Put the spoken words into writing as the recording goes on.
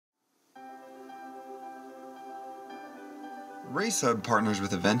RaceHub partners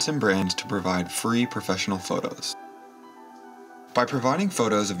with events and brands to provide free professional photos. By providing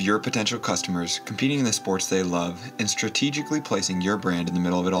photos of your potential customers competing in the sports they love and strategically placing your brand in the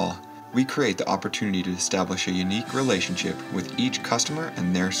middle of it all, we create the opportunity to establish a unique relationship with each customer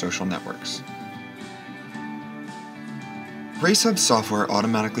and their social networks. RaceHub software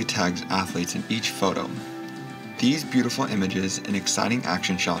automatically tags athletes in each photo. These beautiful images and exciting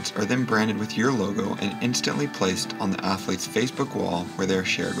action shots are then branded with your logo and instantly placed on the athlete's Facebook wall where they are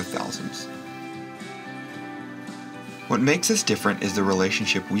shared with thousands. What makes us different is the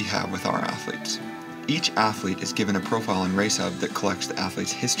relationship we have with our athletes. Each athlete is given a profile in RaceHub that collects the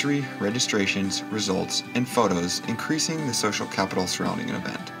athlete's history, registrations, results, and photos, increasing the social capital surrounding an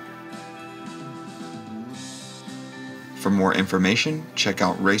event. For more information, check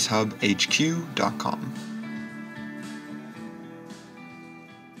out racehubhq.com.